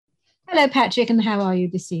Hello, Patrick, and how are you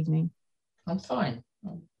this evening? I'm fine.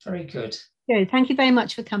 I'm very good. Good. Thank you very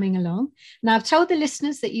much for coming along. Now, I've told the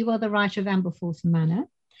listeners that you are the writer of Aberforth Manor,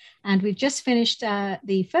 and we've just finished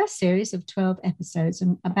the first series of 12 episodes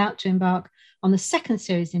and about to embark on the second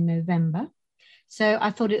series in November. So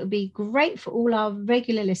I thought it would be great for all our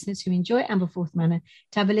regular listeners who enjoy Aberforth Manor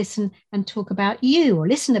to have a listen and talk about you or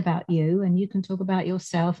listen about you, and you can talk about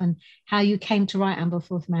yourself and how you came to write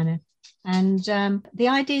Aberforth Manor and the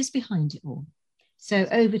ideas behind it all. So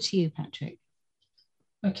over to you, Patrick.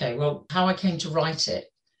 Okay, well, how I came to write it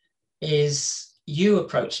is you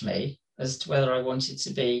approached me as to whether I wanted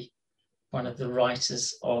to be one of the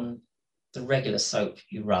writers on the regular soap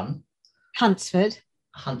you run, Huntsford.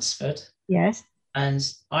 Huntsford. Yes. And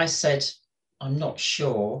I said, I'm not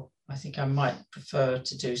sure. I think I might prefer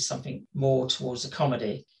to do something more towards a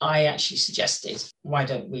comedy. I actually suggested, why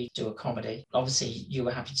don't we do a comedy? Obviously, you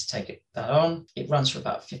were happy to take that on. It runs for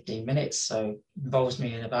about 15 minutes, so it involves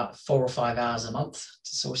me in about 4 or 5 hours a month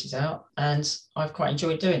to sort it out. And I've quite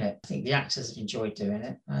enjoyed doing it. I think the actors have enjoyed doing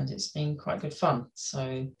it, and it's been quite good fun.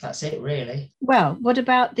 So that's it, really. Well, what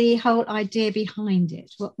about the whole idea behind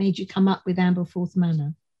it? What made you come up with Aberforth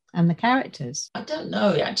Manor and the characters? I don't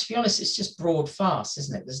know. Yeah, to be honest, it's just broad farce,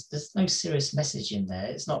 isn't it? There's no serious message in there.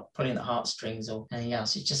 It's not pulling the heartstrings or anything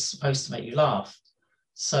else. It's just supposed to make you laugh.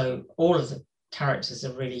 So all of the characters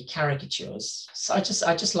are really caricatures. So I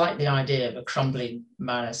just like the idea of a crumbling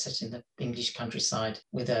manor set in the English countryside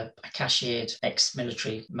with a cashiered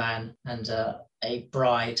ex-military man and a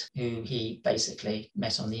bride who he basically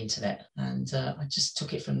met on the internet. And I just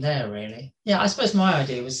took it from there, really. Yeah, I suppose my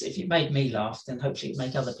idea was if it made me laugh, then hopefully it would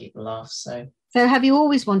make other people laugh. So have you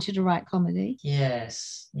always wanted to write comedy?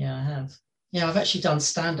 Yes, yeah, I have. Yeah, I've actually done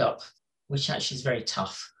stand-up, which actually is very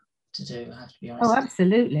tough to do, I have to be Oh, honest.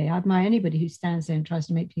 absolutely. I admire anybody who stands there and tries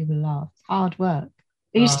to make people laugh. It's hard work.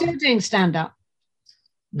 Are you still Um, doing stand up?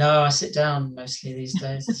 no, I sit down mostly these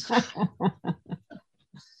days.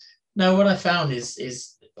 No, what I found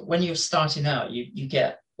is when you're starting out, you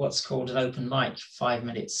get what's called an open mic, 5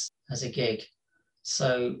 minutes as a gig.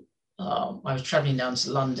 So I was traveling down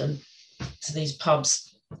to London to these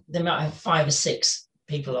pubs. They might have 5 or 6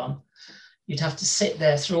 people on. You'd have to sit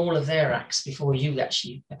there through all of their acts before you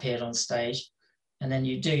actually appeared on stage. And then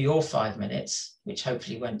you do your 5 minutes, which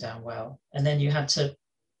hopefully went down well. And then you had to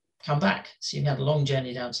come back. So you had a long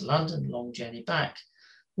journey down to London, long journey back.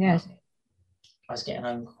 Yes. I was getting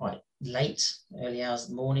home quite late, early hours of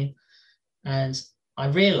the morning. And I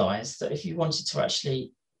realized that if you wanted to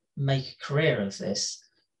actually make a career of this,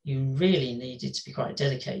 you really needed to be quite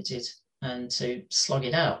dedicated and to slog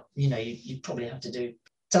it out. You probably have to do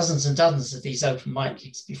dozens and dozens of these open mic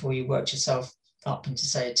gigs before you worked yourself up into,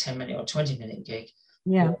 say, a 10-minute or 20-minute gig,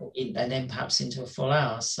 Yeah. and then perhaps into a full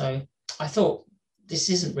hour. So I thought, this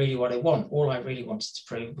isn't really what I want. All I really wanted to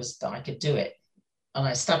prove was that I could do it. And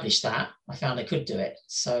I established that. I found I could do it.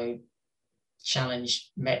 So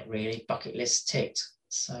challenge met, really, bucket list ticked.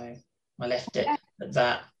 So I left it at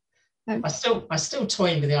that. Oh, I still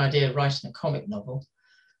toying with the idea of writing a comic novel.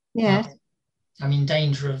 yes. Um, I'm in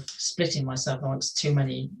danger of splitting myself amongst too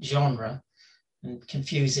many genre and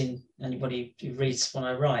confusing anybody who reads what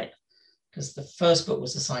I write. Because the first book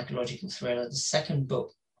was a psychological thriller. The second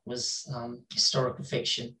book was historical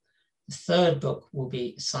fiction. The third book will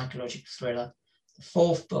be a psychological thriller. The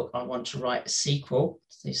fourth book, I want to write a sequel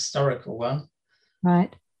to the historical one.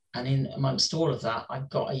 Right. And in amongst all of that, I've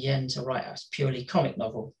got a yen to write a purely comic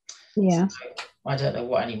novel. So Yeah. I don't know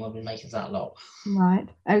what anyone would make of that lot. Right.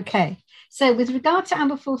 Okay. So, with regard to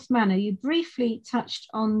Aberforth Manor, you briefly touched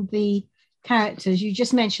on the characters. You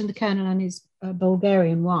just mentioned the colonel and his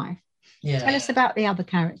Bulgarian wife. Tell Yeah. us about the other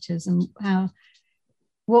characters and how.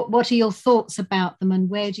 What are your thoughts about them, and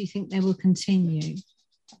where do you think they will continue?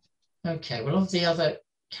 Okay. Well, of the other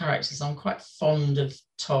characters, I'm quite fond of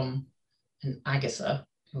Tom and Agatha,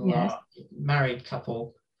 who Yes. are a married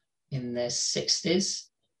couple in their 60s.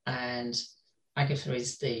 And Agatha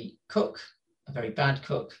is the cook, a very bad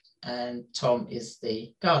cook, and Tom is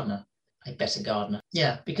the gardener, a better gardener.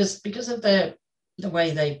 Yeah, because of the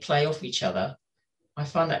way they play off each other, I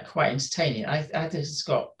find that quite entertaining. Agatha's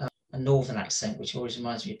got a northern accent, which always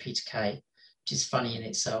reminds me of Peter Kay, which is funny in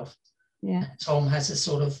itself. Yeah. And Tom has a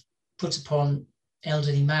sort of put upon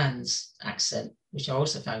elderly man's accent, which I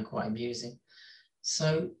also found quite amusing.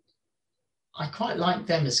 So I quite like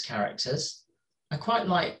them as characters. I quite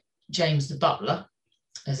like James the butler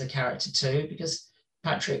as a character too, because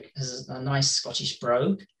Patrick has a nice Scottish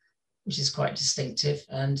brogue, which is quite distinctive,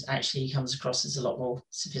 and actually he comes across as a lot more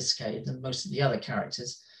sophisticated than most of the other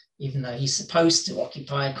characters, even though he's supposed to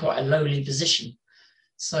occupy quite a lowly position.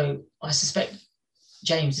 So I suspect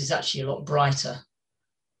James is actually a lot brighter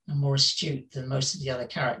and more astute than most of the other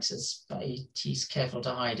characters, but he's careful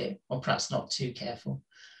to hide it, or perhaps not too careful.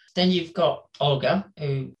 Then you've got Olga,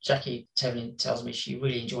 who Jackie Tevlin tells me she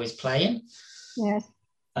really enjoys playing. Yes.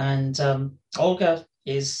 And Olga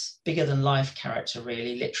is bigger than life character,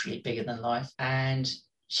 really, literally bigger than life. And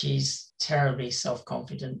she's terribly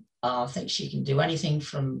self-confident. I think she can do anything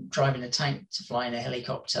from driving a tank to flying a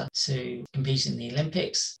helicopter to competing in the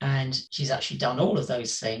Olympics. And she's actually done all of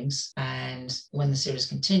those things. And when the series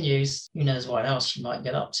continues, who knows what else she might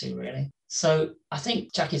get up to, really. So I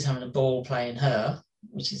think Jackie's having a ball playing her,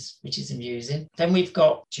 which is amusing. Then we've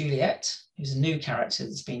got Juliet, who's a new character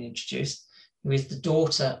that's been introduced, who is the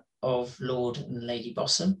daughter of Lord and Lady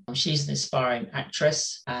Bossum. She's an aspiring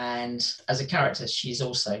actress, and as a character, she's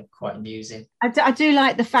also quite amusing. I do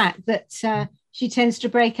like the fact that she tends to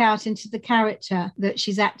break out into the character that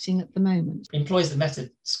she's acting at the moment. Employs the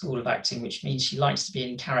method school of acting, which means she likes to be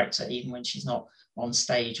in character even when she's not on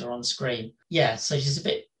stage or on screen. Yeah, so she's a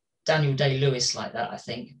bit Daniel Day-Lewis like that, I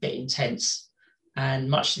think, a bit intense,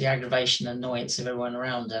 and much to the aggravation and annoyance of everyone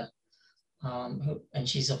around her. And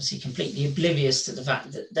she's obviously completely oblivious to the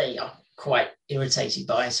fact that they are quite irritated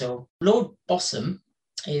by it. So Lord Bossum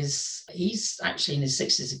he's actually in his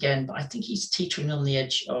 60s again, but I think he's teetering on the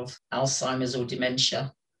edge of Alzheimer's or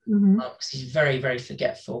dementia. Because he's very, very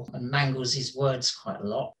forgetful and mangles his words quite a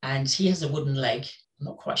lot. And he has a wooden leg. I'm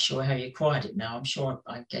not quite sure how he acquired it now. I'm sure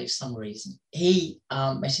I gave some reason. He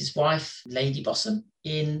met his wife, Lady Bossum,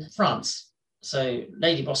 in France. So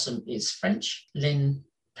Lady Bossum is French. Lynn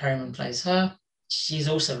Perryman plays her. She's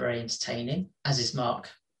also very entertaining, as is Mark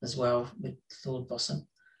as well with Lord Bossum.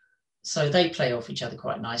 So they play off each other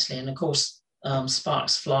quite nicely. And of course,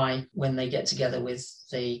 sparks fly when they get together with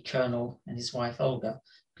the Colonel and his wife Olga,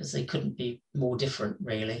 because they couldn't be more different,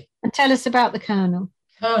 really. And tell us about the Colonel.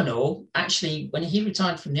 Colonel, actually, when he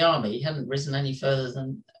retired from the army, he hadn't risen any further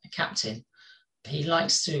than a captain. He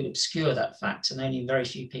likes to obscure that fact, and only very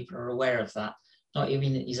few people are aware of that. Not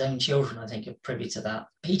even his own children, I think, are privy to that.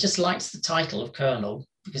 He just likes the title of Colonel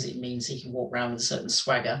because it means he can walk around with a certain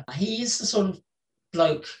swagger. He is the sort of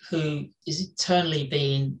bloke who is eternally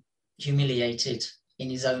being humiliated in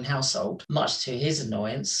his own household, much to his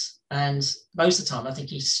annoyance. And most of the time, I think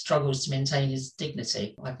he struggles to maintain his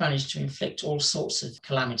dignity. I've managed to inflict all sorts of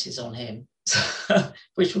calamities on him,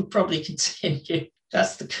 which will probably continue.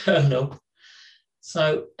 That's the Colonel.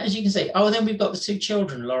 So as you can see, then we've got the two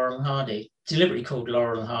children, Laurel and Hardy, deliberately called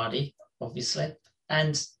Laurel and Hardy, obviously.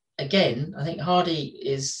 And again, I think Hardy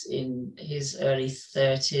is in his early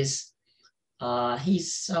 30s.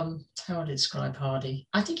 He's, how would I describe Hardy?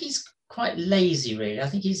 I think he's quite lazy, really. I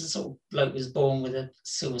think he's the sort of bloke who was born with a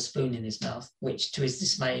silver spoon in his mouth, which to his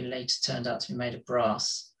dismay later turned out to be made of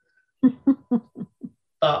brass.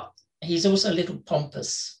 But he's also a little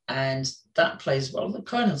pompous, and that plays well. The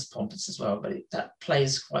Colonel's pompous as well, but that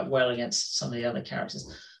plays quite well against some of the other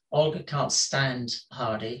characters. Olga can't stand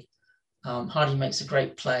Hardy. Hardy makes a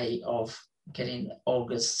great play of getting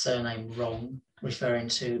Olga's surname wrong, referring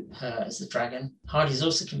to her as the dragon. Hardy's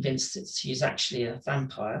also convinced that she's actually a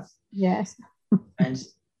vampire. Yes. And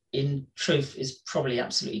in truth is probably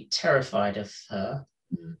absolutely terrified of her.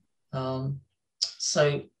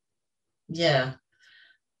 So, yeah.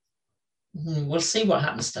 We'll see what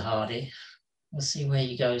happens to Hardy. We'll see where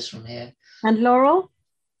he goes from here. And Laurel?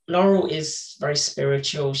 Laurel is very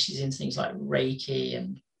spiritual. She's into things like Reiki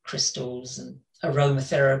and crystals and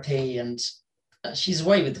aromatherapy, and she's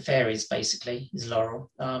away with the fairies, basically, is Laurel.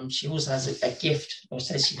 She also has a gift, or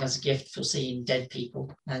says she has a gift for seeing dead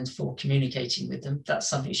people and for communicating with them. That's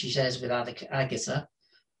something she shares with Agatha,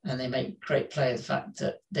 and they make great play of the fact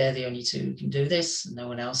that they're the only two who can do this, and no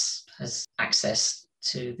one else has access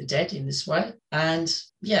to the dead in this way. And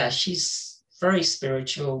yeah, she's very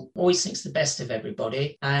spiritual, always thinks the best of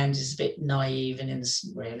everybody, and is a bit naive and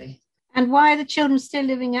innocent, really. And why are the children still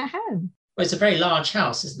living at home? Well, it's a very large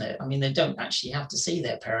house, isn't it? I mean, they don't actually have to see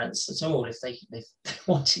their parents at all if they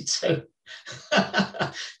wanted to.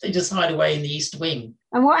 They just hide away in the East Wing.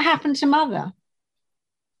 And what happened to Mother?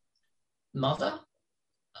 Mother?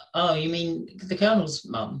 Oh, you mean the Colonel's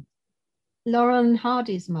mum? Laurel and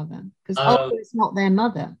Hardy's mother, because Olga is not their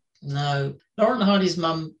mother. No, Laurel and Hardy's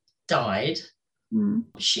mum died.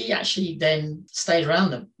 She actually then stayed around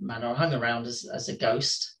the manor, or hung around as a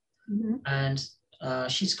ghost, and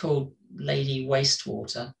she's called Lady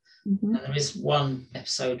Wastewater. And there is one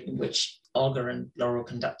episode in which Olga and Laurel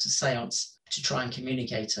conduct a seance to try and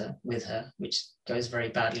communicate with her, which goes very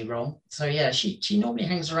badly wrong. So yeah, she normally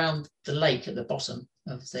hangs around the lake at the bottom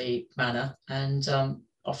of the manor, and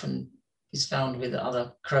often is found with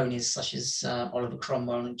other cronies such as Oliver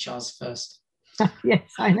Cromwell and Charles I.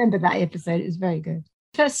 Yes, I remember that episode. It was very good.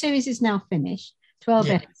 First series is now finished, 12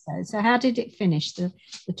 Yeah. episodes. So how did it finish, the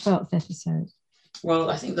 12th episode? Well,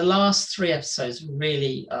 I think the last 3 episodes were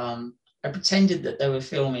really, I pretended that they were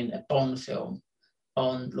filming a Bond film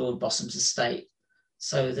on Lord Bossom's estate.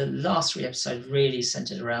 So the last 3 episodes really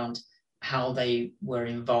centered around how they were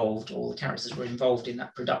involved, all the characters were involved in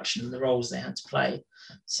that production and the roles they had to play.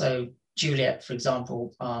 So Juliet, for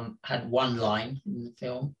example, had one line in the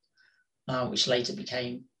film, which later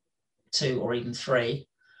became 2 or even 3.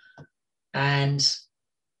 And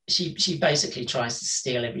she basically tries to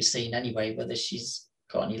steal every scene anyway, whether she's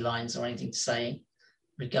got any lines or anything to say,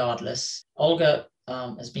 regardless. Olga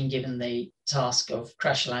has been given the task of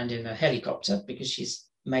crash landing a helicopter because she's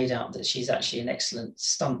made out that she's actually an excellent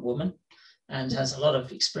stunt woman and has a lot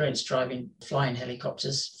of experience flying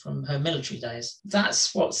helicopters from her military days.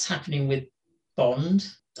 That's what's happening with Bond.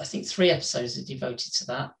 I think 3 episodes are devoted to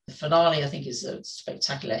that. The finale, I think, is a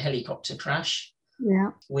spectacular helicopter crash.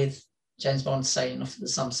 Yeah. With James Bond sailing off at the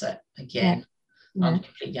sunset again,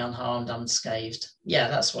 completely unharmed, unscathed. Yeah,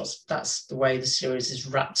 that's the way the series is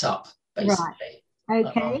wrapped up, basically. Right.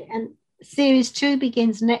 Okay, and series 2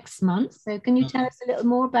 begins next month. So can you tell us a little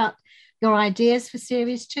more about your ideas for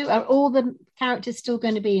series 2? Are all the characters still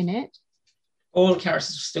going to be in it? All the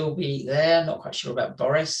characters will still be there. Not quite sure about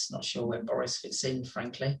Boris. Not sure where Boris fits in,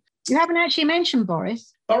 frankly. You haven't actually mentioned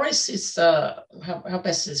Boris. Boris is, how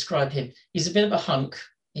best to describe him? He's a bit of a hunk.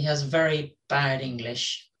 He has very bad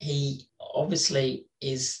English. He obviously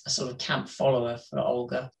is a sort of camp follower for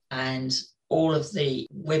Olga, and all of the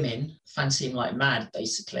women fancy him like mad,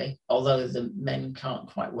 basically, although the men can't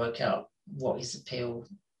quite work out what his appeal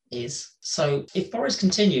is. So if Boris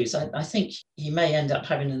continues, I think he may end up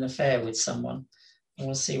having an affair with someone, and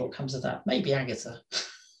we'll see what comes of that. Maybe Agatha.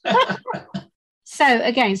 So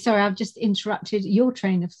again, sorry, I've just interrupted your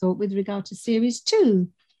train of thought with regard to series 2.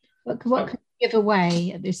 What can you give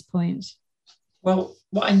away at this point? Well,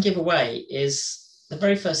 what I can give away is the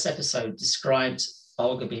very first episode described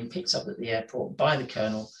Olga being picked up at the airport by the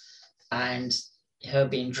Colonel and her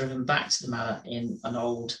being driven back to the manor in an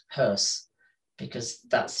old hearse, because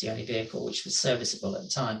that's the only vehicle which was serviceable at the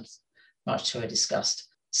time, much to her disgust.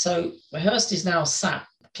 So the hearse is now sat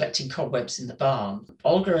collecting cobwebs in the barn.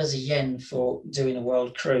 Olga has a yen for doing a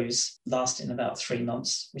world cruise lasting about 3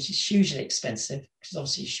 months, which is hugely expensive because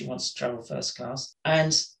obviously she wants to travel first class.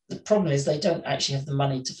 And the problem is they don't actually have the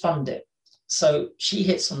money to fund it. So she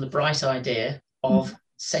hits on the bright idea of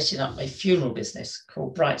setting up a funeral business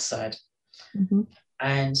called Brightside.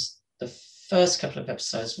 And the first couple of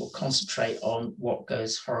episodes will concentrate on what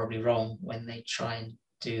goes horribly wrong when they try and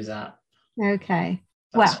do that. Okay.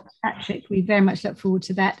 Well, Patrick, we very much look forward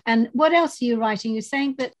to that. And what else are you writing? You're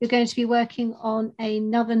saying that you're going to be working on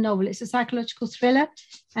another novel. It's a psychological thriller.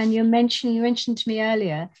 And you mentioned to me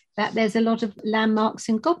earlier that there's a lot of landmarks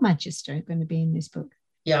in Godmanchester going to be in this book.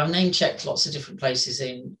 Yeah, I've name-checked lots of different places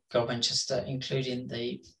in Godmanchester, including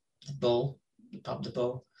the Bull, the pub The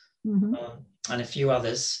Bull, and a few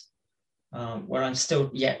others, where I'm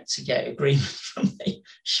still yet to get agreement from the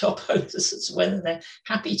shop owners as to whether they're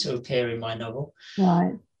happy to appear in my novel.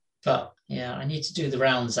 Right. But yeah, I need to do the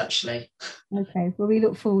rounds, actually. Okay, well, we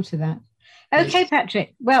look forward to that. Okay,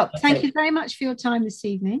 Patrick. Well, thank you very much for your time this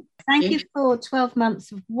evening. Thank you for 12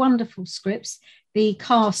 months of wonderful scripts. The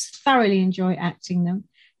cast thoroughly enjoy acting them,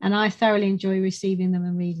 and I thoroughly enjoy receiving them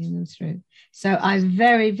and reading them through. So I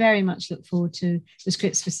very, very much look forward to the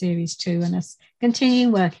scripts for series 2 and us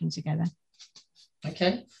continuing working together.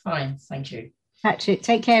 Okay, fine. Thank you. Patrick,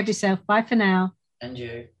 take care of yourself. Bye for now. And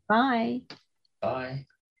you. Bye. Bye.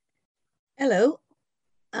 Hello,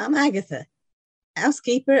 I'm Agatha,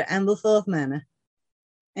 housekeeper at Amblethorpe Manor.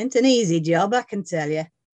 Ain't an easy job, I can tell you.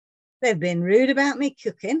 They've been rude about me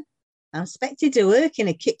cooking. I'm expected to work in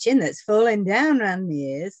a kitchen that's falling down round my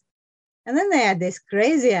ears. And then they had this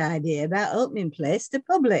crazy idea about opening place to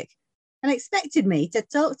public and expected me to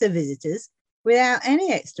talk to visitors without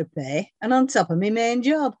any extra pay and on top of my main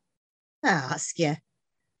job. I ask you.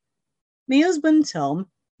 My husband Tom,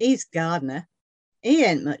 he's gardener. He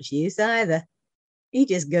ain't much use either. He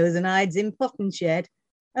just goes and hides in potting shed,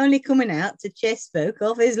 only coming out to chase folk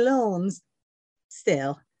off his lawns.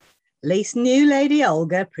 Still, at least new Lady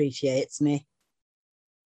Olga appreciates me.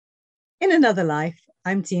 In another life,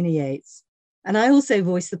 I'm Tina Yates, and I also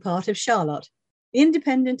voice the part of Charlotte, the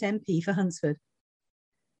independent MP for Huntsford.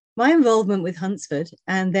 My involvement with Huntsford,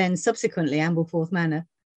 and then subsequently Amblethorpe Manor,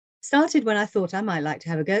 started when I thought I might like to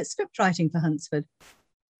have a go at script writing for Huntsford.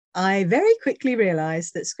 I very quickly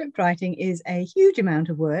realised that script writing is a huge amount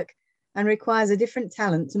of work and requires a different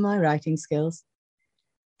talent to my writing skills.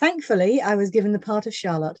 Thankfully, I was given the part of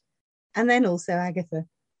Charlotte, and then also Agatha.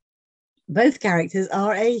 Both characters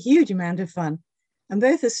are a huge amount of fun, and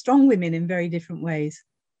both are strong women in very different ways.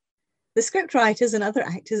 The scriptwriters and other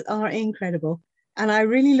actors are incredible, and I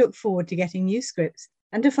really look forward to getting new scripts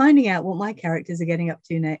and to finding out what my characters are getting up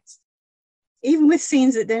to next. Even with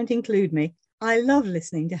scenes that don't include me, I love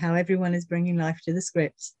listening to how everyone is bringing life to the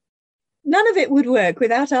scripts. None of it would work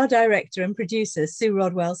without our director and producer, Sue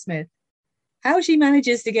Rodwell-Smith. How she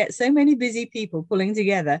manages to get so many busy people pulling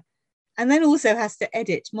together and then also has to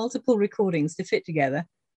edit multiple recordings to fit together,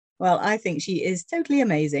 well, I think she is totally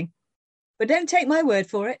amazing. But don't take my word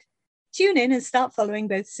for it. Tune in and start following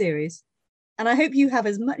both series. And I hope you have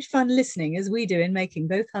as much fun listening as we do in making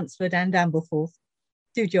both Hunsford and Ampleforth.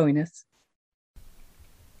 Do join us.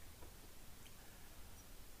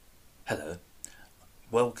 Hello,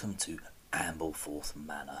 welcome to Ampleforth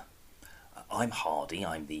Manor. I'm Hardy,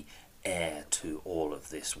 I'm the heir to all of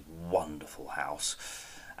this wonderful house,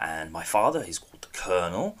 and my father is called the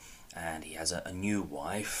Colonel, and he has a new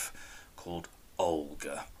wife called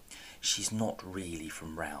Olga. She's not really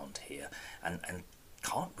from round here, and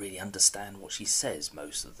can't really understand what she says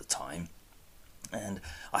most of the time. And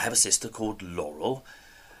I have a sister called Laurel.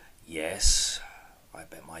 Yes, I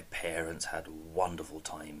bet my parents had a wonderful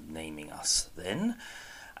time naming us then,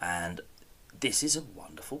 and this is a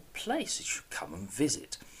wonderful place. You should come and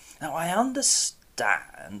visit. Now, I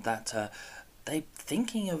understand that they're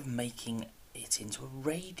thinking of making it into a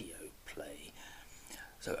radio play.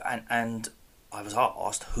 So, and I was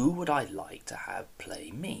asked who would I like to have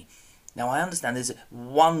play me. Now, I understand there's a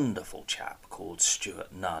wonderful chap called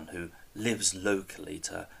Stuart Nunn who lives locally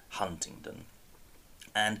to Huntingdon.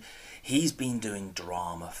 And he's been doing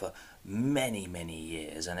drama for many, many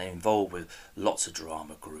years and involved with lots of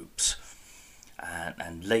drama groups.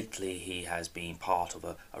 And lately he has been part of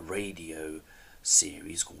a radio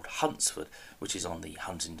series called Hunsford, which is on the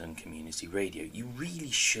Huntingdon Community Radio. You really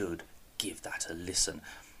should give that a listen.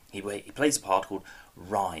 He plays a part called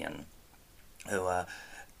Ryan, who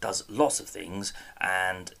does lots of things,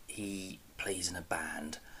 and he plays in a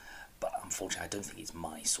band. But unfortunately, I don't think it's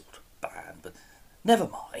my sort of band, but never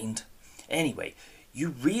mind. Anyway,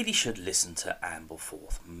 you really should listen to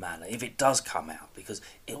Ampleforth Manor if it does come out, because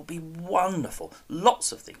it'll be wonderful.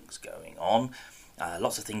 Lots of things going on,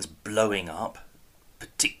 lots of things blowing up,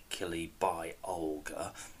 particularly by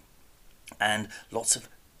Olga, and lots of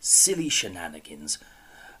silly shenanigans.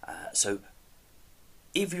 So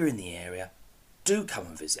if you're in the area, do come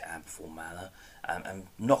and visit Ampleforth Manor and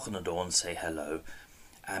knock on the door and say hello,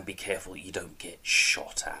 and be careful that you don't get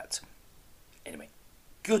shot at. Anyway,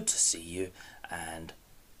 good to see you, and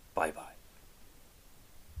bye-bye.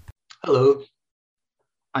 Hello,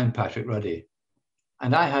 I'm Patrick Ruddy,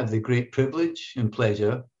 and I have the great privilege and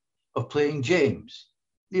pleasure of playing James,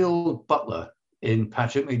 the old butler in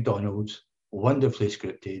Patrick MacDonald's wonderfully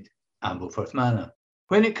scripted Ampleforth Manor.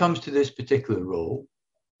 When it comes to this particular role,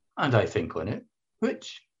 and I think on it,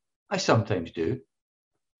 which I sometimes do,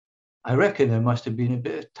 I reckon there must have been a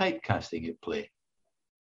bit of typecasting at play.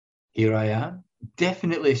 Here I am,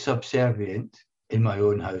 definitely subservient in my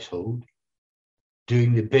own household,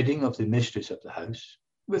 doing the bidding of the mistress of the house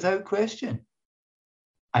without question.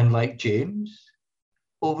 And like James,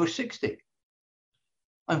 over 60.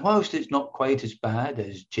 And whilst it's not quite as bad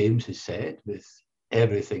as James has said, with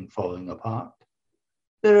everything falling apart,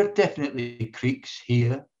 there are definitely creaks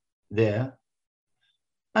here, there,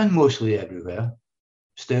 and mostly everywhere.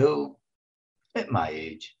 Still, at my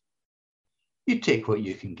age, you take what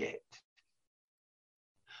you can get.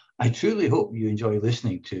 I truly hope you enjoy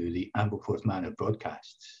listening to the Ampleforth Manor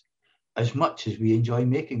broadcasts as much as we enjoy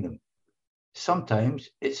making them. Sometimes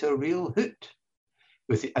it's a real hoot,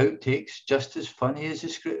 with the outtakes just as funny as the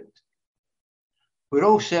script. We're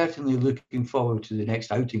all certainly looking forward to the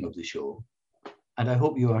next outing of the show, and I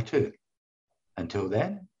hope you are too. Until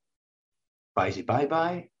then,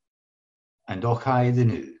 bye-bye, and ochai the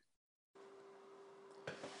new.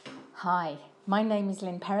 Hi, my name is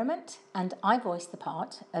Lynn Perriment, and I voice the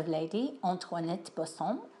part of Lady Antoinette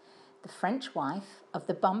Bosson, the French wife of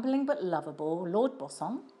the bumbling but lovable Lord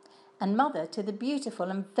Bosson, and mother to the beautiful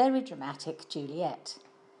and very dramatic Juliet.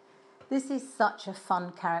 This is such a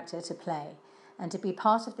fun character to play, and to be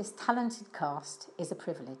part of this talented cast is a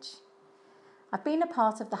privilege. I've been a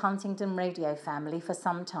part of the Huntingdon radio family for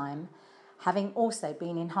some time, having also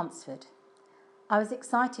been in Hunsford. I was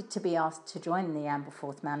excited to be asked to join the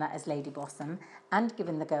Ampleforth Manor as Lady Bossom and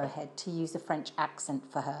given the go-ahead to use a French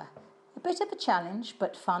accent for her. A bit of a challenge,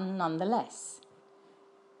 but fun nonetheless.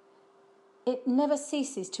 It never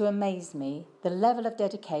ceases to amaze me the level of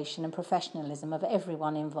dedication and professionalism of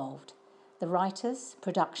everyone involved, the writers,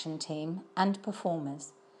 production team and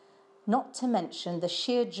performers. not to mention the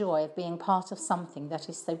sheer joy of being part of something that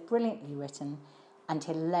is so brilliantly written and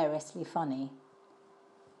hilariously funny.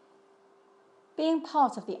 Being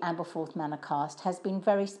part of the Ampleforth Manor cast has been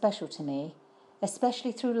very special to me,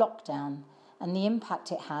 especially through lockdown and the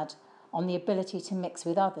impact it had on the ability to mix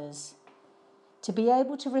with others. To be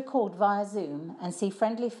able to record via Zoom and see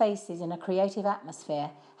friendly faces in a creative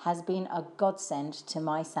atmosphere has been a godsend to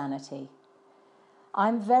my sanity.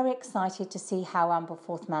 I'm very excited to see how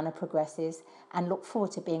Ampleforth Manor progresses and look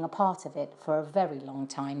forward to being a part of it for a very long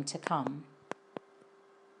time to come.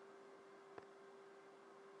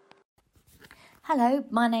 Hello,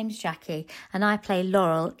 my name's Jackie and I play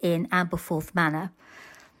Laurel in Ampleforth Manor.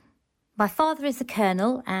 My father is the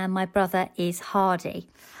Colonel and my brother is Hardy.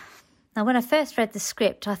 Now, when I first read the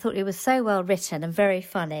script, I thought it was so well written and very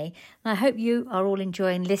funny. And I hope you are all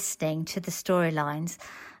enjoying listening to the storylines.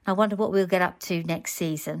 I wonder what we'll get up to next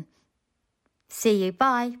season. See you.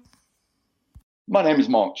 Bye. My name is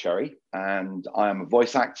Mark Cherry and I am a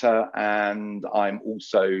voice actor and I'm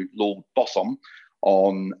also Lord Bossom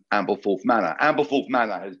on Ampleforth Manor. Ampleforth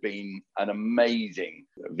Manor has been an amazing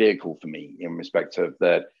vehicle for me in respect of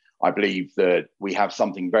that. I believe that we have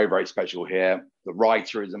something very, very special here. The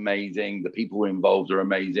writer is amazing. The people involved are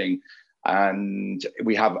amazing. And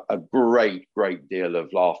we have a great, great deal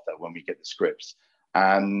of laughter when we get the scripts.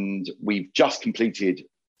 And we've just completed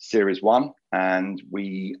series 1 and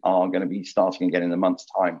we are going to be starting again in a month's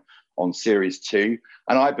time on series 2.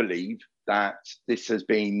 And I believe that this has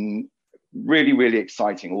been really, really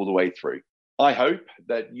exciting all the way through. I hope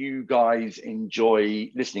that you guys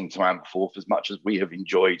enjoy listening to Ampleforth as much as we have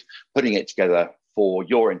enjoyed putting it together for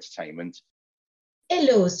your entertainment.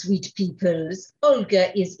 Hello, sweet peoples.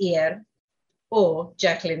 Olga is here, or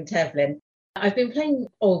Jacqueline Tevlin. I've been playing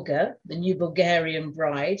Olga, the new Bulgarian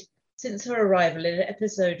bride, since her arrival in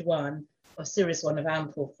episode 1 of series 1 of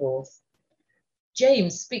Ampleforth.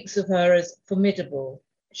 James speaks of her as formidable.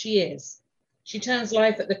 She is. She turns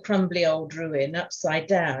life at the crumbly old ruin upside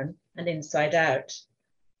down and inside out.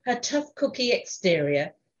 Her tough cookie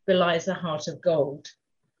exterior belies a heart of gold.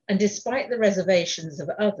 And despite the reservations of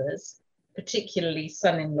others, particularly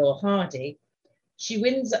son-in-law Hardy, she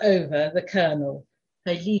wins over the Colonel,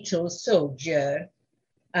 her little soldier,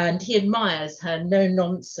 and he admires her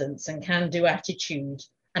no-nonsense and can-do attitude,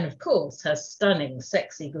 and of course, her stunning,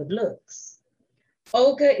 sexy good looks.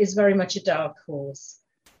 Olga is very much a dark horse,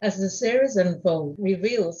 as the series unfolds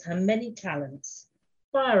reveals her many talents: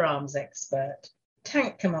 firearms expert,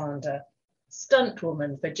 tank commander, stunt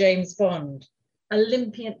woman for James Bond,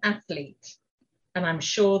 Olympian athlete, and I'm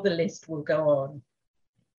sure the list will go on.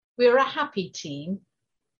 We're a happy team,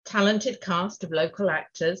 talented cast of local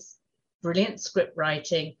actors, brilliant script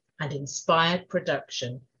writing, and inspired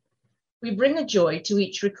production. We bring a joy to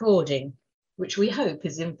each recording, which we hope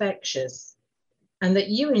is infectious, and that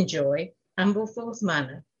you enjoy Ampleforth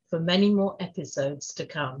Manor for many more episodes to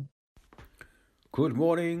come. Good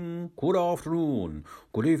morning, good afternoon,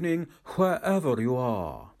 good evening, wherever you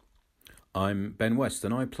are. I'm Ben West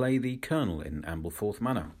and I play the Colonel in Ampleforth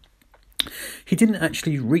Manor. He didn't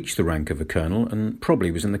actually reach the rank of a colonel and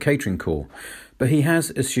probably was in the catering corps, but he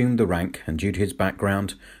has assumed the rank, and due to his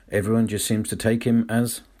background, everyone just seems to take him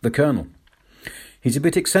as the Colonel. He's a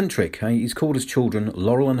bit eccentric. He's called his children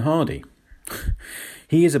Laurel and Hardy.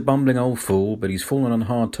 He is a bumbling old fool, but he's fallen on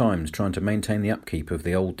hard times trying to maintain the upkeep of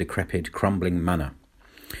the old decrepit, crumbling manor.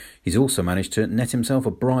 He's also managed to net himself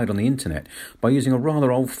a bride on the internet by using a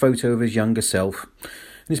rather old photo of his younger self,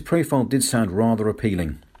 and his profile did sound rather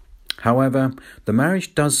appealing. However, the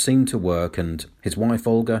marriage does seem to work, and his wife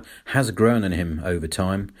Olga has grown on him over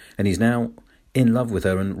time, and he's now in love with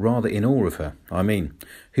her and rather in awe of her. I mean,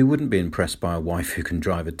 who wouldn't be impressed by a wife who can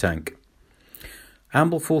drive a tank?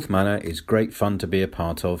 Ampleforth Manor is great fun to be a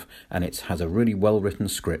part of, and it has a really well-written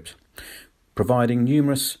script, providing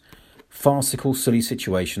numerous farcical, silly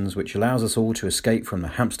situations which allows us all to escape from the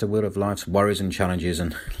hamster wheel of life's worries and challenges,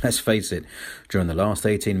 and let's face it, during the last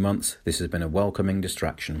 18 months, this has been a welcoming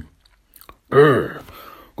distraction.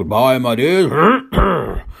 Goodbye, my dears.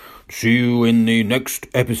 See you in the next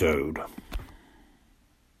episode.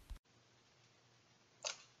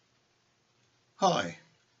 Hi,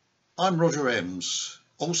 I'm Roger Ems,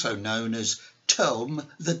 also known as Tom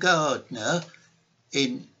the Gardener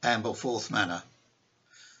in Ampleforth Manor.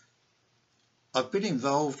 I've been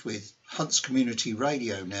involved with Hunts Community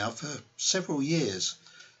Radio now for several years,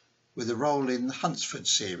 with a role in the Huntsford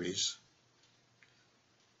series.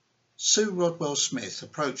 Sue Rodwell Smith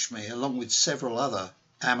approached me along with several other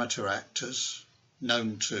amateur actors,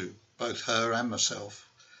 known to both her and myself,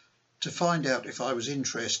 to find out if I was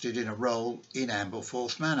interested in a role in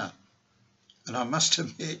Ampleforth Manor. and I must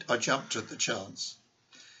admit I jumped at the chance.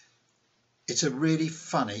 It's a really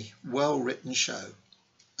funny, well-written show,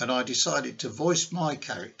 and I decided to voice my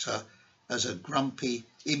character as a grumpy,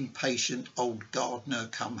 impatient old gardener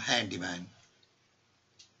come handyman.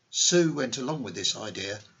 Sue went along with this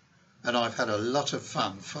idea, and I've had a lot of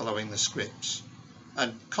fun following the scripts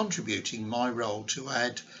and contributing my role to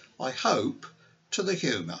add, I hope, to the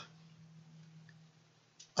humour.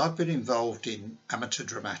 I've been involved in amateur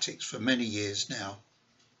dramatics for many years now,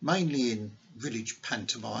 mainly in village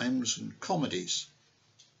pantomimes and comedies,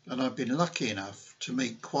 and I've been lucky enough to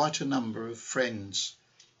meet quite a number of friends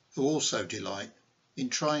who also delight in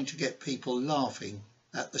trying to get people laughing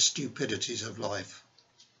at the stupidities of life.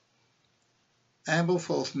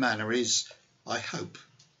 Ampleforth Manor is, I hope,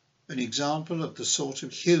 an example of the sort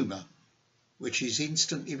of humour which is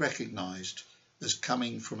instantly recognised as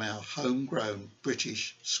coming from our homegrown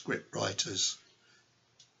British scriptwriters.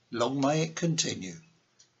 Long may it continue.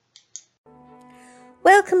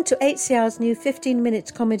 Welcome to HCR's new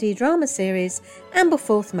 15-minute comedy drama series,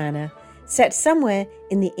 Ampleforth Manor, set somewhere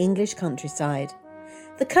in the English countryside.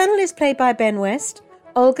 The Colonel is played by Ben West,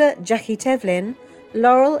 Olga Jackie Tevlin,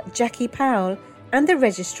 Laurel Jackie Powell, and the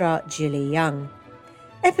Registrar Julie Young.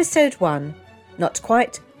 Episode 1. Not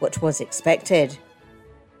quite what was expected.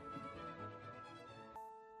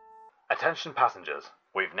 Attention passengers,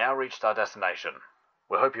 we've now reached our destination.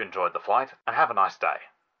 We hope you enjoyed the flight and have a nice day.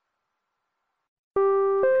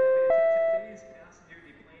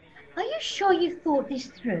 Are you sure you thought this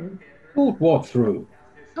through? Thought what through?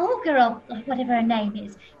 Olga, or whatever her name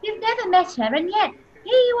is. You've never met her, and yet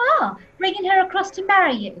here you are, bringing her across to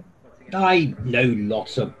marry you. I know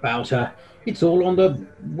lots about her. It's all on the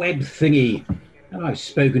web thingy. And I've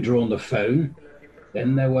spoken to her on the phone.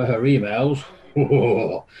 Then there were her emails.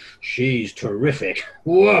 Oh, she's terrific.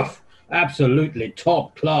 Woof! Absolutely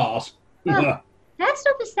top class. Well, that's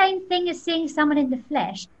not the same thing as seeing someone in the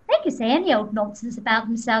flesh. They can say any old nonsense about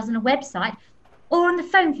themselves on a website, or on the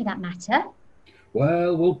phone for that matter.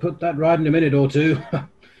 Well, we'll put that right in a minute or two.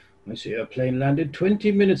 I see her plane landed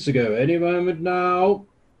 20 minutes ago. Any moment now.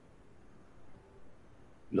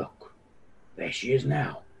 Look, there she is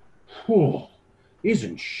now. Oh,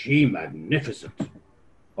 isn't she magnificent?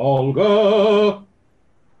 Olga!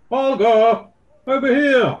 Olga! Over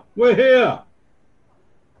here! We're here!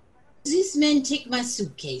 These men take my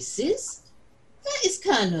suitcases? Where is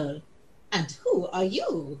Colonel? And who are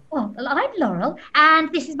you? Well, I'm Laurel,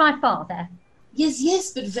 and this is my father.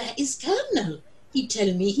 Yes, but where is Colonel? He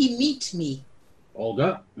tell me he meet me.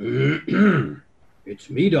 Olga, it's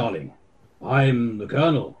me, darling. I'm the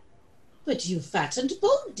Colonel. But you fat and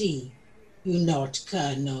baldy. You not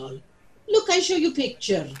Colonel. Look, I show you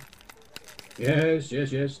picture. Yes,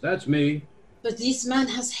 that's me. But this man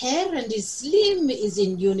has hair and is slim, is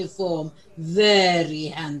in uniform. Very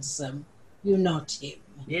handsome. You not him.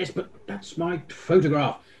 Yes, but that's my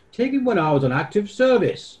photograph, taken when I was on active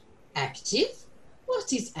service. Active?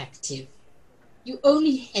 What is active? You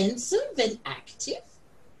only handsome when active?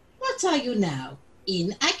 What are you now?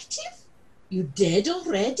 Inactive? You dead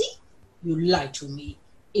already? You lie to me.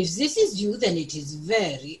 If this is you, then it is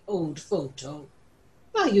very old photo.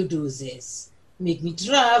 Why you do this? Make me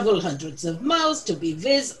travel hundreds of miles to be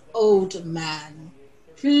with old man.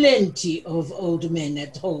 Plenty of old men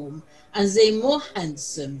at home, and they more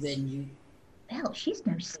handsome than you. Well, she's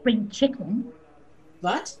no spring chicken.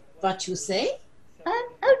 What? What you say?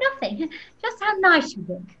 Oh, nothing. Just how nice you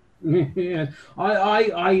look. Yes,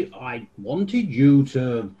 I wanted you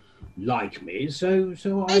to like me, so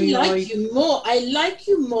I like you more. I like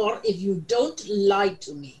you more if you don't lie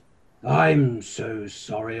to me. I'm so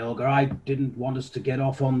sorry, Olga. I didn't want us to get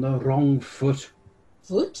off on the wrong foot.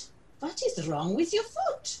 Foot? What is wrong with your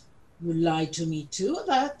foot? You lied to me too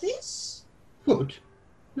about this? Foot?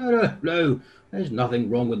 No. There's nothing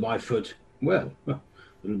wrong with my foot. Well, a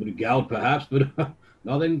little bit of gout perhaps, but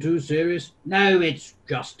nothing too serious. No, it's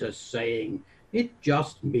just a saying. It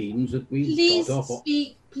just means that we got off.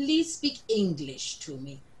 Please speak English to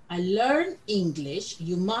me. I learn English.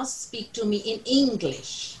 You must speak to me in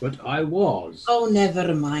English. But I was. Oh,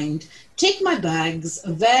 never mind. Take my bags.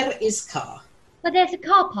 Where is car? Well, there's a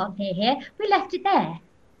car park near here. We left it there.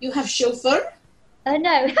 You have chauffeur?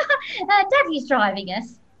 No. Daddy's driving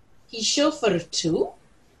us. He chauffeur too?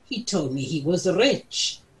 He told me he was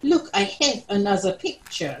rich. Look, I have another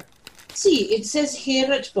picture. See, it says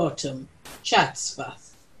here at bottom,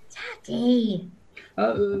 Chatsworth. Daddy.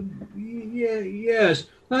 Yes,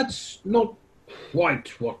 that's not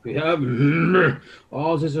quite what we have.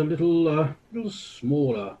 Ours is a little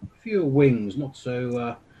smaller, fewer wings, not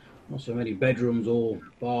so many bedrooms or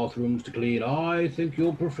bathrooms to clean. I think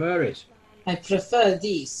you'll prefer it. I prefer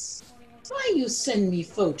this. Why you send me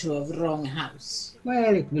photo of wrong house?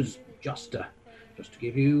 Well, it was just to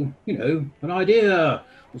give you, an idea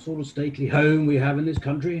what sort of stately home we have in this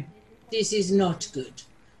country. This is not good.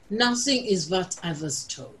 Nothing is what I was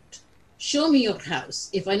told. Show me your house.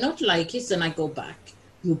 If I not like it, then I go back.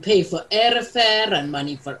 You pay for airfare and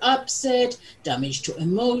money for upset, damage to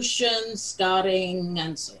emotions, scarring,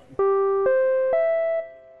 and so on.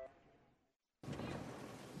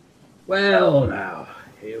 Well, now,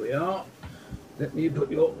 here we are. Let me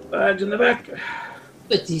put your bags in the back.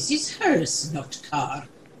 But this is hearse, not car.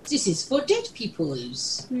 This is for dead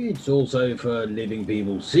peoples. It's also for living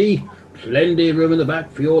people. See? Plenty of room in the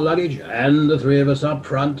back for your luggage and the three of us up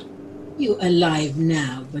front. You alive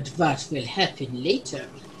now, but what will happen later?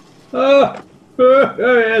 Oh,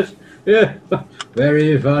 yes. Yeah.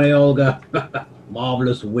 Very funny, Olga.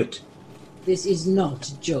 Marvellous wit. This is not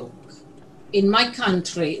a joke. In my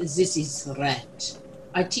country, this is threat.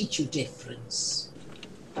 I teach you difference.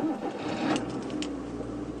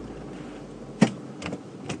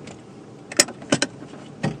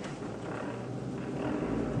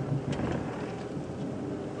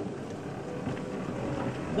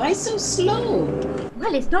 Why so slow?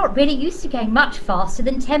 Well, it's not really used to going much faster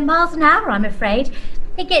than 10 miles an hour, I'm afraid.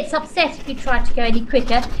 It gets upset if you try to go any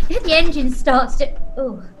quicker. If the engine starts to...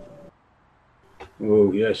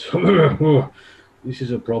 Oh, yes. This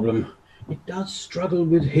is a problem. It does struggle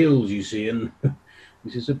with hills, you see, and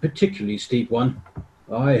this is a particularly steep one.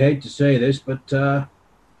 I hate to say this, but it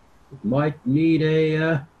might need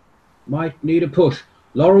a push.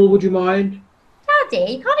 Laurel, would you mind?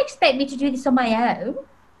 Daddy, you can't expect me to do this on my own.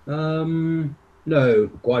 No,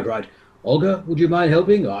 quite right. Olga, would you mind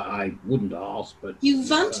helping? I wouldn't ask, but... You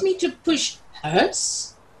want me to push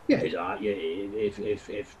hearse? Yes,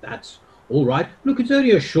 if that's all right. Look, it's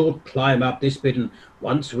only a short climb up this bit, and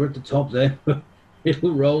once we're at the top there,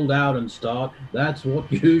 it'll roll down and start. That's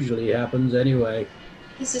what usually happens anyway.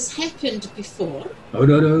 This has happened before? Oh,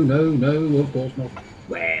 no, of course not.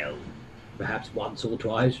 Well, perhaps once or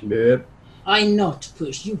twice. Nope. I not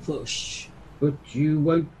push, you push. But you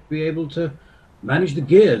won't be able to manage the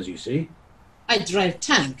gears, you see. I drive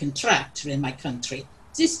tank and tractor in my country.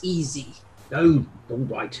 This easy. Oh, all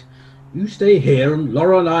right. You stay here and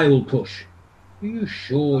Laura and I will push. Are you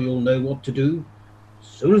sure you'll know what to do? As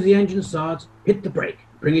soon as the engine starts, hit the brake,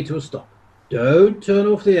 bring it to a stop. Don't turn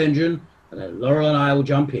off the engine, and then Laura and I will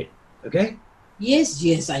jump in, okay?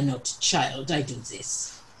 Yes, I'm not a child. I do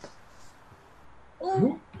this.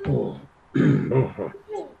 Oh.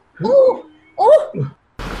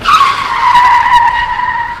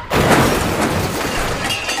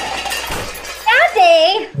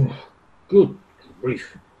 Daddy! Good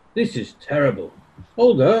grief. This is terrible.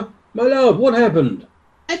 Olga, my love, what happened?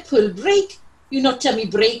 I pull brake. You not tell me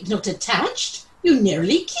brake not attached? You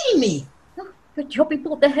nearly kill me. Good job we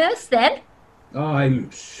bought the hearse then.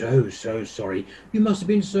 I'm so sorry. You must have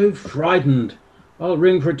been so frightened. I'll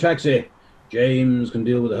ring for a taxi. James can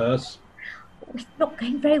deal with the hearse. It's not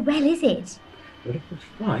going very well, is it? But it was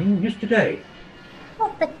fine yesterday.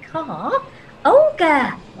 Not the car.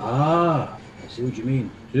 Olga! Ah, I see what you mean.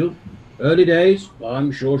 Still, early days.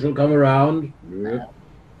 I'm sure she'll come around. Yep.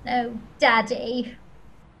 No, Daddy.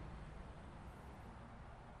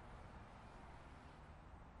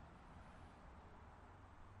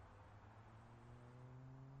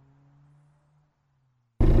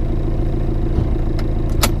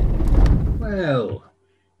 Well,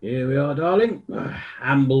 here we are, darling.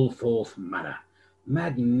 Ampleforth Manor.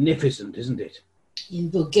 Magnificent, isn't it? In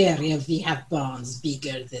Bulgaria, we have barns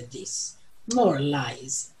bigger than this. More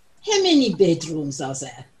lies. How many bedrooms are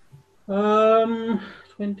there?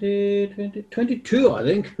 22, I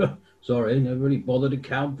think. Sorry, never really bothered to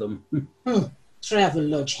count them. Travel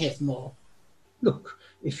Lodge have more. Look,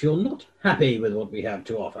 if you're not happy with what we have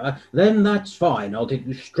to offer, then that's fine. I'll take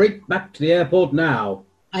you straight back to the airport now.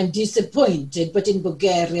 I'm disappointed, but in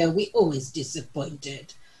Bulgaria, we always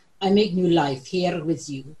disappointed. I make new life here with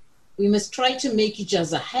you. We must try to make each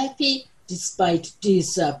other happy despite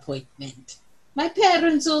disappointment. My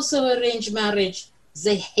parents also arranged marriage.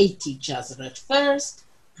 They hate each other at first,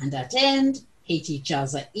 and at end, hate each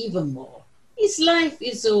other even more. His life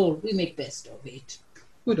is all, we make best of it.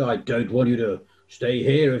 But I don't want you to stay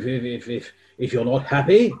here if you're not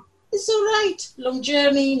happy. It's all right. Long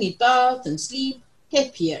journey, need bath and sleep.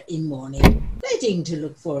 Happier in morning. Wedding to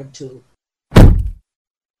look forward to.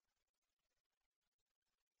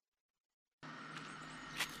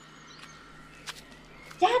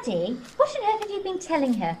 Daddy, what on earth have you been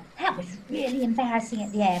telling her? That was really embarrassing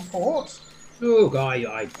at the airport. Look, I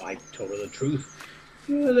told her the truth.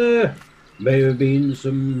 Yeah, there may have been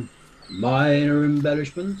some Minor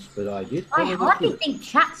embellishments, but I did. I hardly think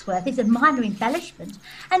Chatsworth is a minor embellishment,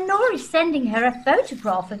 and nor is sending her a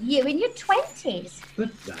photograph of you in your 20s. But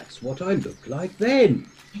that's what I looked like then.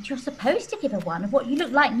 But you're supposed to give her one of what you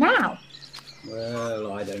look like now.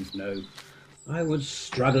 Well, I don't know. I was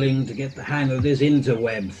struggling to get the hang of this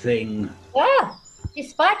interweb thing. Well,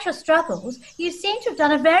 despite your struggles, you seem to have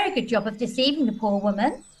done a very good job of deceiving the poor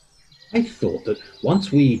woman. I thought that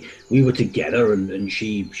once we were together and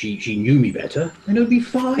she knew me better, then it would be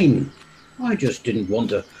fine. I just didn't want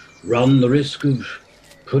to run the risk of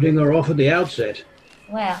putting her off at the outset.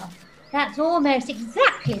 Well, that's almost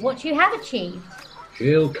exactly what you have achieved.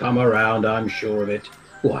 She'll come around, I'm sure of it.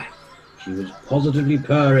 Why, she was positively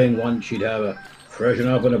purring once she'd have a freshen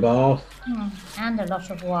up in a bath. And a lot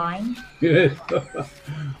of wine. Yes.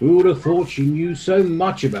 Who would have thought she knew so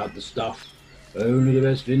much about the stuff? Only the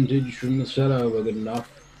best vintage from the cellar were good enough.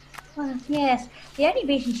 Well, yes. The only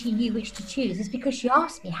reason she knew which to choose is because she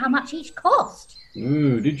asked me how much each cost.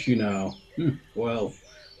 Oh, did she now? Well,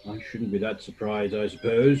 I shouldn't be that surprised, I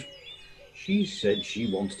suppose. She said she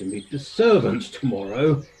wants to meet the servants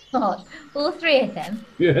tomorrow. What, all three of them?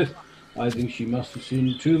 Yes, I think she must have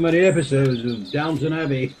seen too many episodes of Downton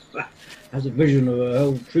Abbey. Has a vision of a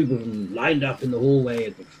whole troop of them lined up in the hallway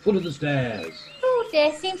at the foot of the stairs. Oh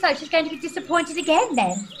dear, seems like she's going to be disappointed again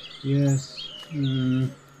then. Yes. There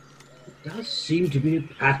does seem to be a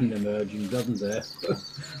pattern emerging, doesn't there? I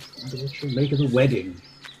wonder what she'll make of the wedding.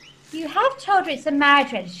 You have told her it's a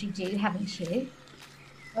marriage registry, do haven't you?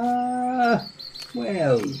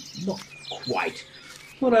 Well, not quite.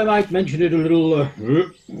 Thought I might mention it a little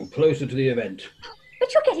closer to the event.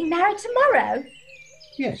 But you're getting married tomorrow?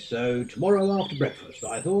 Yes, so tomorrow after breakfast,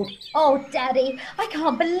 I thought. Oh, Daddy, I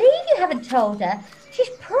can't believe you haven't told her. She's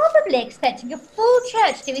probably expecting a full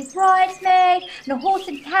church do with bridesmaid and a horse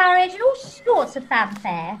and carriage and all sorts of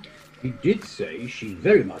fanfare. She did say she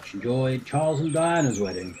very much enjoyed Charles and Diana's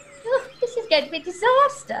wedding. Oh, this is going to be a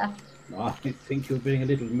disaster. I think you're being a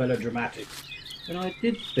little melodramatic. And I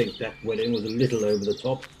did think that wedding was a little over the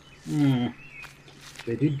top.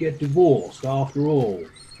 They did get divorced after all.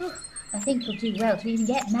 Oh, I think you'll do well to even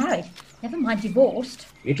get married. Never mind divorced.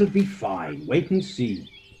 It'll be fine. Wait and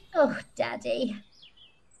see. Oh, Daddy.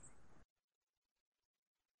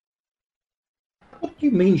 What do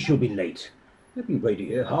you mean she'll be late? I've been waiting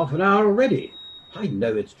here half an hour already. I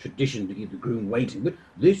know it's tradition to keep the groom waiting, but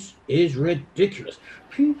this is ridiculous.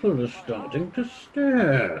 People are starting to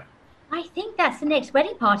stare. I think that's the next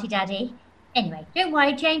wedding party, Daddy. Anyway, don't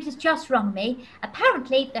worry, James has just rung me.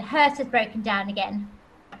 Apparently, the hearse has broken down again.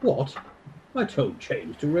 What? I told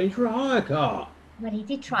James to arrange for a hire car. Well, he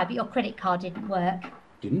did try, but your credit card didn't work.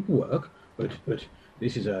 Didn't work? But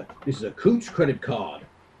this is a Coots credit card.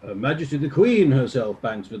 Her Majesty the Queen herself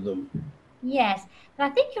banks with them. Yes, but I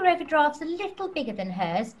think your overdraft's a little bigger than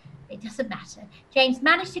hers. It doesn't matter. James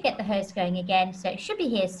managed to get the hearse going again, so it should be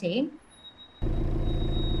here soon.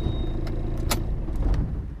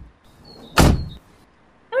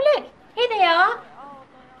 Oh, look, here they are.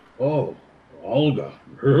 Oh, Olga,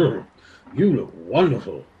 you look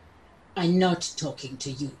wonderful. I'm not talking to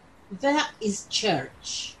you. Where is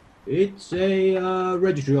church? It's a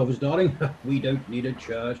registry office, darling. We don't need a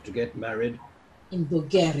church to get married. In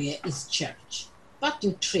Bulgaria is church. What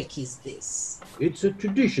new trick is this? It's a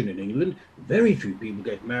tradition in England. Very few people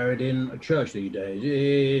get married in a church these days.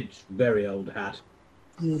 It's very old hat.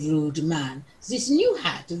 You rude man. This new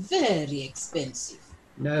hat very expensive.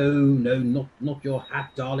 No, not your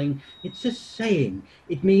hat, darling. It's a saying.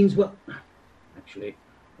 It means, well, actually,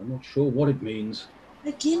 I'm not sure what it means.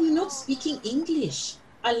 Again, you're not speaking English.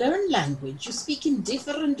 I learn language. You speak in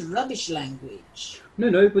different rubbish language.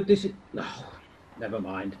 No, but this is... Oh, never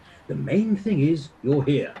mind. The main thing is you're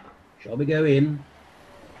here. Shall we go in?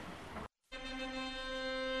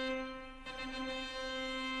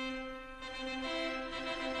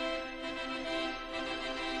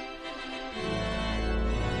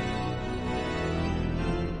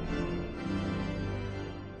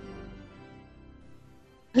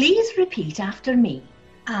 Please repeat after me.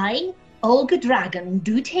 I, Olga Dragon,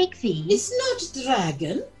 do take thee. It's not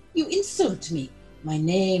dragon. You insult me. My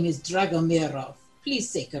name is Dragomirov. Please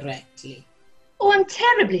say correctly. Oh, I'm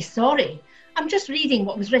terribly sorry. I'm just reading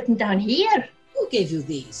what was written down here. Who gave you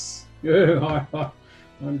these? Yeah,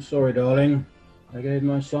 I'm sorry, darling. I gave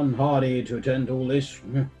my son Hardy to attend to all this.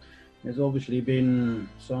 There's obviously been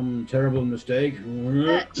some terrible mistake.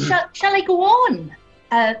 Shall I go on?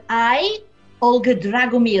 I, Olga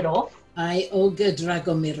Dragomirov. I, Olga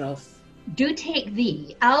Dragomirov. Do take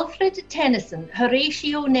thee, Alfred Tennyson,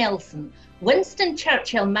 Horatio Nelson, Winston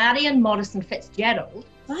Churchill, Marion Morrison Fitzgerald.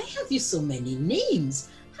 Why have you so many names?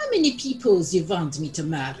 How many peoples you want me to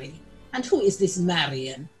marry? And who is this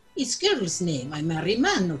Marion? It's girl's name. I marry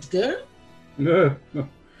man, not girl. No,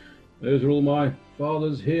 those are all my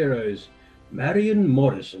father's heroes. Marion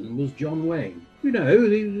Morrison was John Wayne. You know,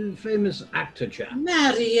 the famous actor chap.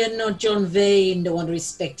 Marion, not John Wayne. No one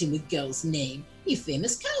respect him with girl's name. He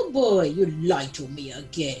famous cowboy. You lie to me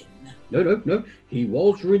again. No. He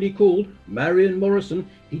was really called Marion Morrison.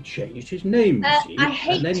 He changed his name, you see. I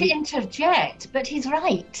hate to interject, but he's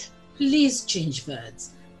right. Please change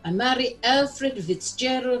words. I marry Alfred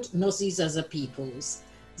Fitzgerald Nossis as a peoples.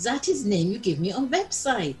 That is name you give me on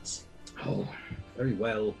website. Oh, very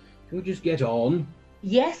well. We'll just get on.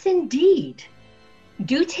 Yes, indeed.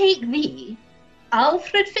 Do take thee,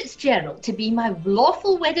 Alfred Fitzgerald, to be my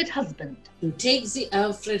lawful wedded husband. Do take thee,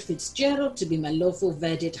 Alfred Fitzgerald, to be my lawful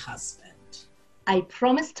wedded husband. I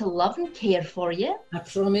promise to love and care for you. I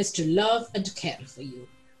promise to love and care for you.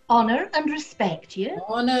 Honour and respect you.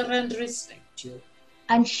 Honour and respect you.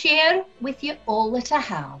 And share with you all that I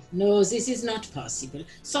have. No, this is not possible.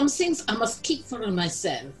 Some things I must keep for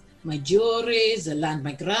myself. My jewelry, the land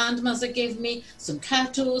my grandmother gave me, some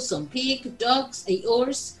cattle, some pig, dogs, a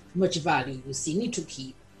horse. Much value, you see, need to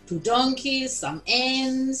keep. 2 donkeys, some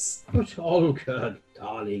hens. But Olga,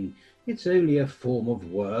 darling, it's only a form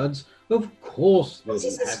of words. Of course What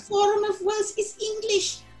is this form of words? It's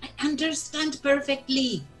English. I understand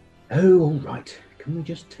perfectly. Oh, all right. Can we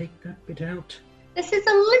just take that bit out? This is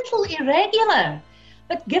a little irregular,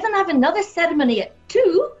 but given I've another ceremony at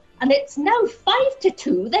 2, and it's now 5 to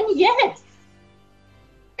 2, then yes.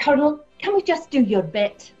 Colonel, can we just do your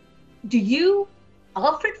bit? Do you,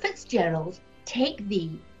 Alfred Fitzgerald, take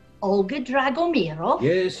thee, Olga Dragomirov?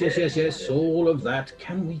 Yes, all of that.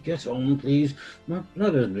 Can we get on, please? My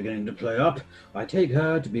blood is beginning to play up. I take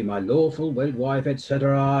her to be my lawful wedded wife,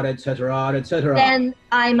 etc., etc., etc. Then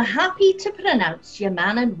I'm happy to pronounce you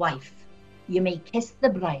man and wife. You may kiss the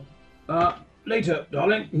bride. Later,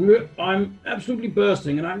 darling. I'm absolutely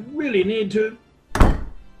bursting and I really need to...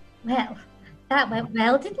 Well, that went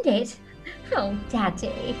well, didn't it? Oh,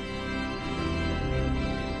 Daddy.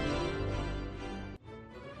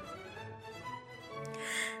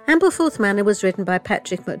 Ampleforth Manor was written by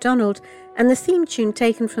Patrick MacDonald and the theme tune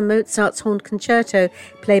taken from Mozart's Horn Concerto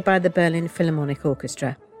played by the Berlin Philharmonic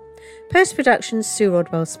Orchestra. Post-production Sue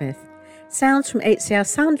Rodwell-Smith. Sounds from HCR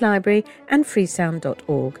Sound Library and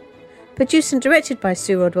freesound.org. Produced and directed by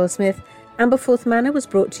Sue Rodwell-Smith, Ampleforth Manor was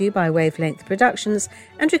brought to you by Wavelength Productions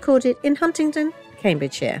and recorded in Huntingdon,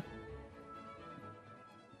 Cambridgeshire.